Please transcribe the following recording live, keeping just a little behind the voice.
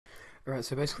Alright,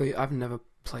 so basically, I've never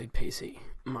played PC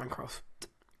Minecraft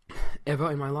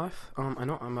ever in my life. I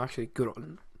know I'm actually good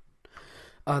on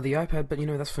the iPad, but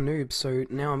that's for noobs. So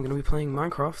now I'm gonna be playing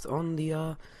Minecraft on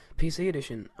the PC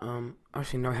edition. I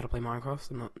actually know how to play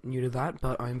Minecraft. I'm not new to that,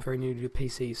 but I'm very new to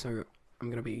PC, so I'm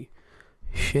gonna be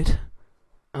shit.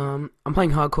 I'm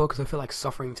playing hardcore because I feel like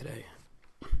suffering today.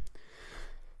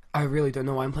 I really don't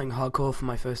know why I'm playing hardcore for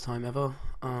my first time ever.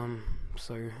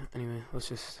 So anyway, let's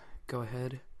just go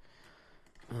ahead.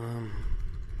 Um,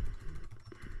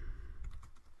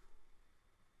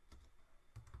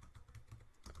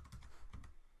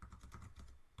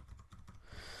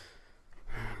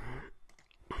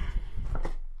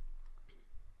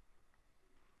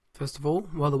 First of all,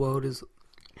 while the world is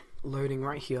loading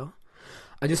right here,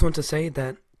 I just want to say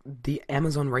that the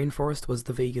Amazon rainforest was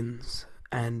the vegans,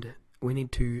 and we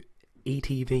need to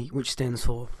ETV, which stands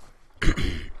for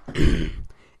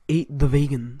Eat the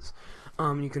Vegans.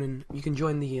 You can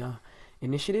join the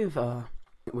initiative.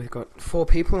 We've got 4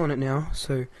 people on it now,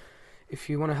 so if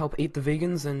you want to help eat the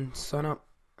vegans, then sign up.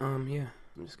 Yeah,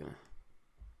 I'm just gonna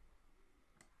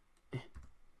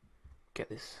get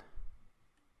this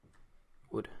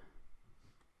wood.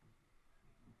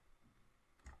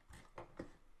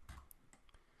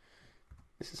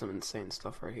 This is some insane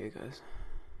stuff right here, guys.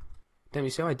 Damn, you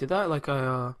see how I did that? Like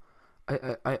I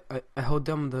held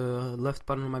down the left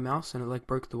button on my mouse and it like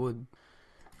broke the wood.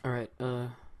 All right.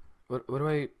 What do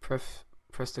I press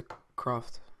to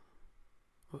craft?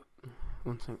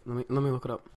 One second. Let me look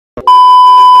it up.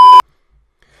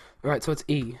 All right. So it's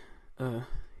E. Here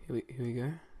we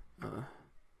go.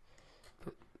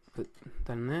 Put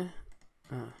that in there.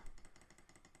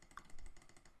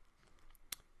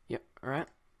 Yep. All right.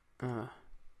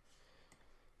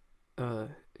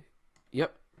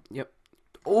 Yep.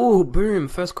 Oh, boom!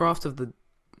 First craft of the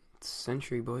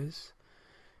century, boys.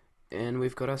 And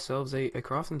we've got ourselves a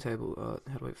crafting table.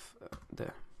 How do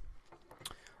there?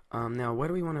 Now where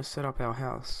do we want to set up our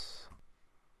house?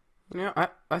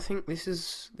 I think this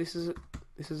is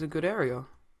a good area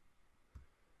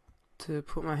to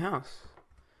put my house.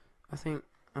 I think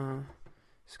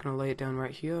just gonna lay it down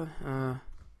right here.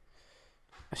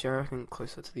 Actually, I reckon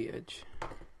closer to the edge.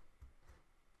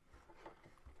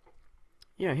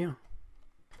 Yeah, here.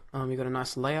 You got a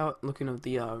nice layout looking of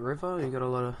the river. You got a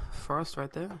lot of forest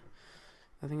right there.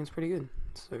 I think it's pretty good.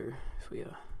 So if we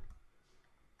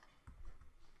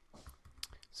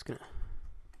just gonna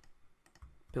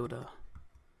build a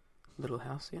little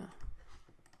house here.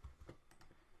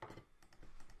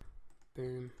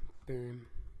 Boom, boom,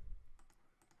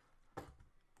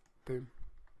 boom,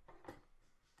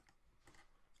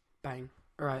 bang.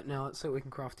 All right, now let's see what we can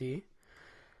craft here.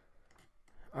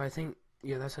 I think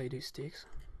that's how you do sticks.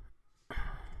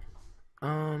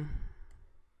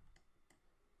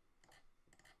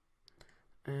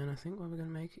 And I think what we're gonna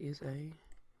make is a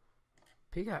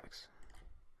pickaxe.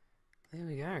 There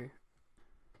we go.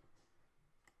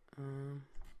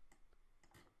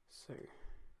 So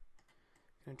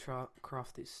gonna try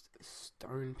craft this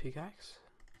stone pickaxe.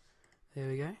 There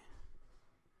we go.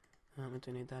 I don't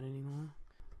need that anymore.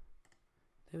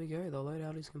 There we go. The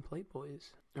loadout is complete,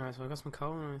 boys. Alright, so I got some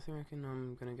coal, and I reckon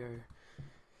I'm gonna go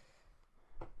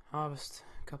harvest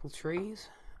a couple trees.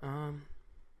 What?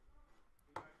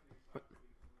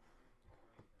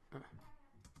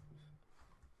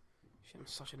 Shit, I'm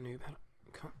such a noob.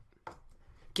 Can't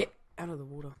get out of the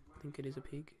water. I think it is a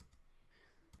pig.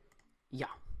 Yeah.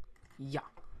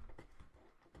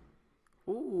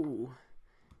 Ooh,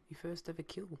 your first ever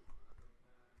kill.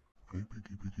 Hey,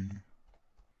 piggy.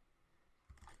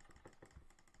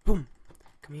 Boom.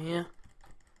 Come here.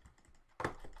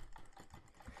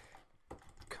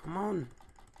 Come on.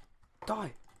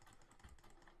 Die.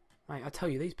 Mate, I tell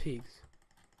you, these pigs.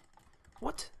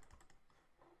 What?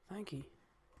 Thank you.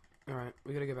 Alright,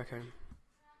 we gotta go back home.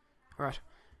 Alright.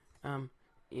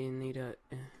 You need a...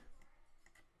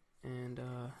 how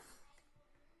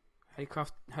do you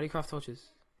craft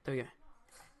torches? There we go.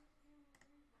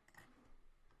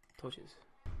 Torches.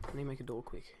 I need to make a door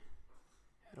quick.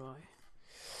 How do I...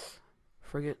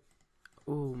 Frigate.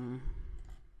 Ooh.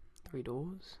 3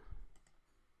 doors.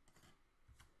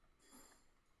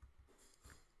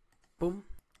 Boom.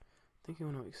 I think you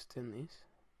want to extend this.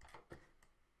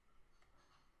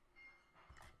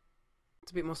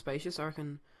 It's a bit more spacious. I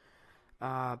reckon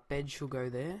bed shall go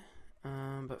there.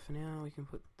 But for now we can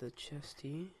put the chest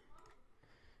here.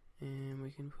 And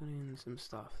we can put in some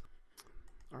stuff.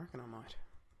 I reckon I might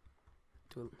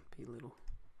be a little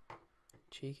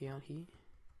cheeky out here.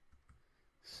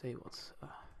 See what's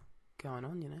going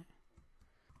on,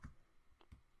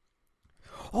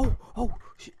 Oh,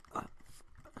 shit.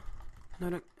 No,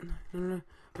 don't. No, no, no.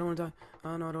 I don't want to die. No,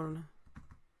 I don't want to.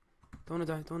 Don't want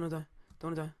to die. Don't want to die. Don't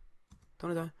want to die. Don't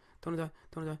want to die. Don't want to die.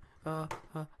 Don't want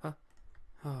to die.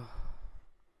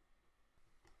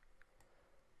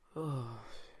 Oh.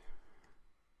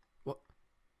 What?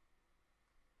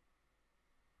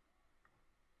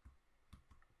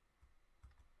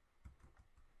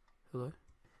 Hello?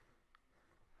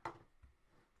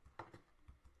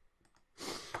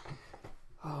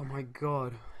 Oh my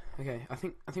god. Okay, I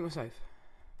think we're safe.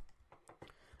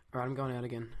 Alright, I'm going out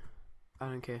again. I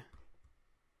don't care.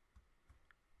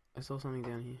 I saw something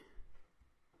down here.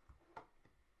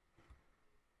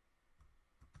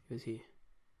 It was here.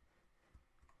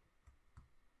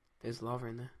 There's lava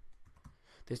in there.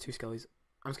 There's 2 skellies.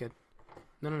 I'm scared.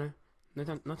 No, no, no. No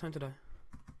time, not time to die.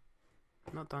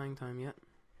 Not dying time yet.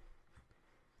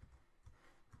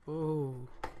 Oh.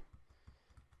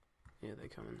 Yeah, they're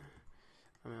coming.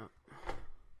 I'm out.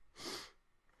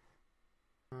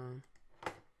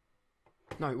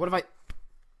 No, what have I...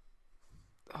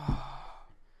 Oh.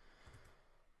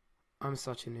 I'm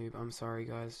such a noob. I'm sorry,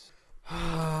 guys.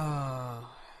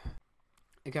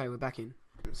 Okay, we're back in.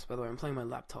 So, by the way, I'm playing my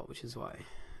laptop, which is why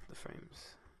the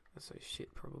frames are so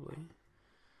shit, probably.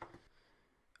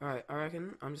 Alright, I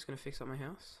reckon I'm just going to fix up my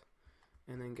house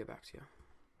and then get back to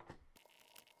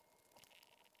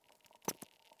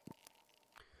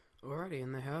you. Alrighty,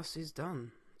 and the house is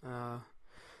done. Well,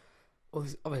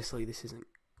 obviously this isn't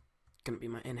going to be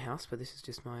my end house, but this is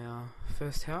just my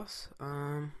first house.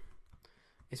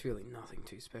 It's really nothing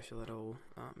too special at all.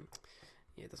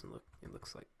 Yeah, it doesn't look. It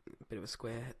looks like a bit of a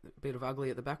square, a bit of ugly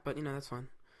at the back, but you know that's fine.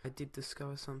 I did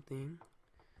discover something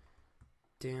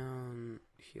down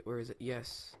here. Where is it?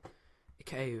 Yes, a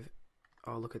cave.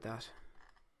 Oh, look at that.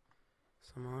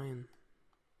 Some iron.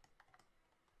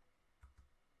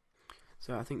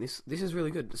 So I think this is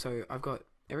really good. So I've got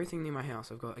everything near my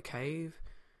house. I've got a cave.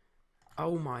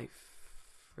 Oh my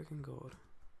freaking god.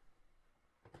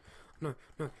 No,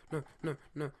 no, no, no,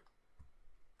 no.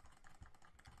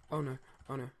 Oh no,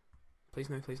 oh no. Please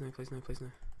no, please no, please no, please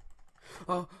no.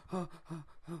 Oh, oh, oh,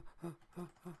 oh, oh, oh, oh,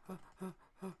 oh, oh,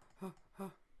 oh, oh,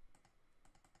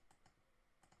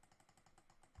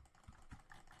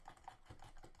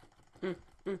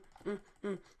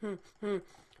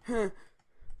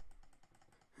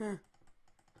 oh.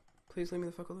 Please leave me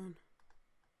the fuck alone.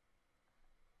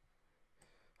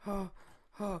 Oh,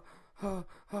 oh, oh,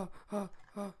 oh, oh,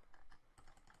 oh.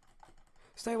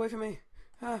 Stay away from me.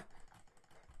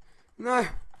 No.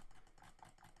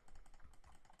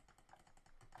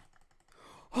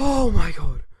 Oh my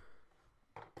god.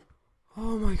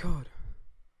 Oh my god.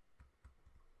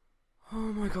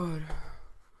 Oh my god.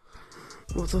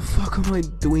 What the fuck am I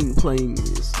doing playing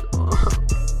this?